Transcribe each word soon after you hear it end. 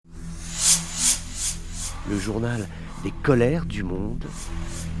le journal des colères du monde.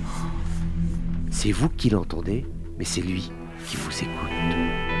 C'est vous qui l'entendez, mais c'est lui qui vous écoute.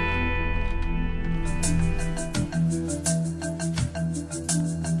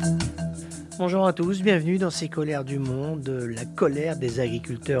 Bonjour à tous, bienvenue dans ces colères du monde. La colère des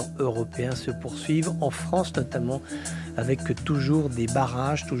agriculteurs européens se poursuit en France notamment, avec toujours des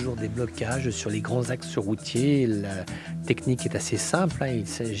barrages, toujours des blocages sur les grands axes routiers. La technique est assez simple, il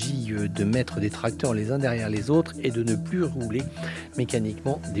s'agit de mettre des tracteurs les uns derrière les autres et de ne plus rouler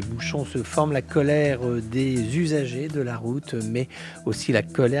mécaniquement. Des bouchons se forment, la colère des usagers de la route, mais aussi la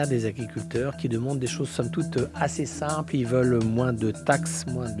colère des agriculteurs qui demandent des choses somme toute assez simples. Ils veulent moins de taxes,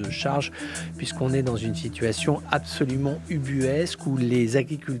 moins de charges, puisqu'on est dans une situation absolument ubuesque où les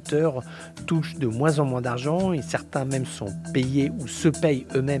agriculteurs touchent de moins en moins d'argent et certains même sont payés ou se payent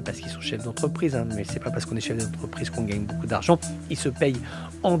eux-mêmes parce qu'ils sont chefs d'entreprise, mais c'est pas parce qu'on est chef d'entreprise qu'on gagne beaucoup d'argent. Ils se payent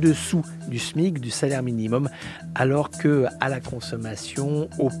en dessous du SMIC, du salaire minimum, alors que à la consommation,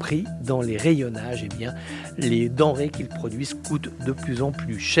 au prix, dans les rayonnages, les denrées qu'ils produisent coûtent de plus en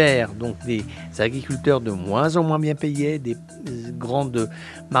plus cher. Donc des agriculteurs de moins en moins bien payés, des grandes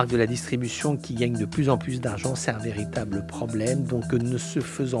marques de la distribution qui gagnent de plus en plus d'argent, c'est un véritable problème. Donc ne se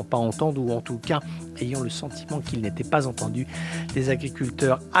faisant pas entendre, ou en tout cas ayant le sentiment qu'ils n'étaient pas entendus, les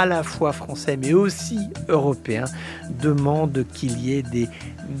agriculteurs à la fois français mais aussi européens demandent qu'il y ait des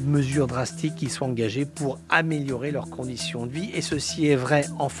mesures drastiques qui soient engagées pour améliorer leurs conditions de vie. Et ceci est vrai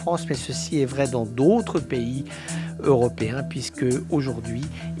en France, mais ceci est vrai dans d'autres pays européens, puisque aujourd'hui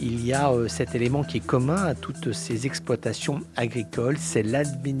il y a cet élément qui est commun à toutes ces exploitations agricoles, c'est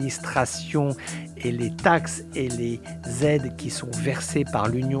l'administration et les taxes et les aides qui sont versées par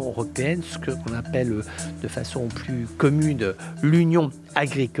l'Union européenne, ce qu'on appelle de façon plus commune l'Union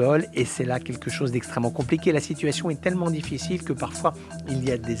agricole, et c'est là quelque chose d'extrêmement compliqué. La situation est tellement difficile que parfois il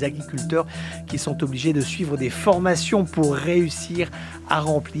y a des agriculteurs qui sont obligés de suivre des formations pour réussir à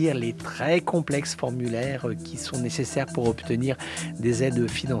remplir les très complexes formulaires qui sont nécessaires pour obtenir des aides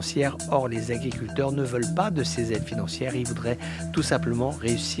financières. Or, les agriculteurs ne veulent pas de ces aides financières, ils voudraient tout simplement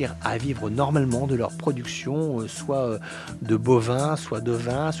réussir à vivre normalement de leur production, soit de bovins, soit de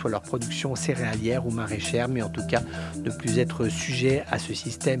vin, soit leur production céréalière ou maraîchère, mais en tout cas ne plus être sujet à ce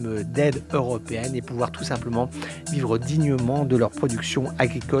système d'aide européenne et pouvoir tout simplement vivre dignement de leur production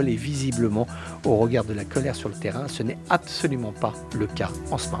agricole. Et visiblement, au regard de la colère sur le terrain, ce n'est absolument pas le cas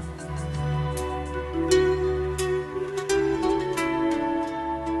en ce moment.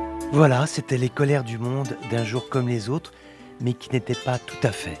 Voilà, c'était les colères du monde d'un jour comme les autres, mais qui n'étaient pas tout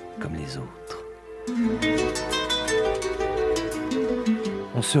à fait comme les autres.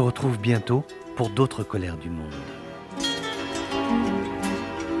 On se retrouve bientôt pour d'autres colères du monde.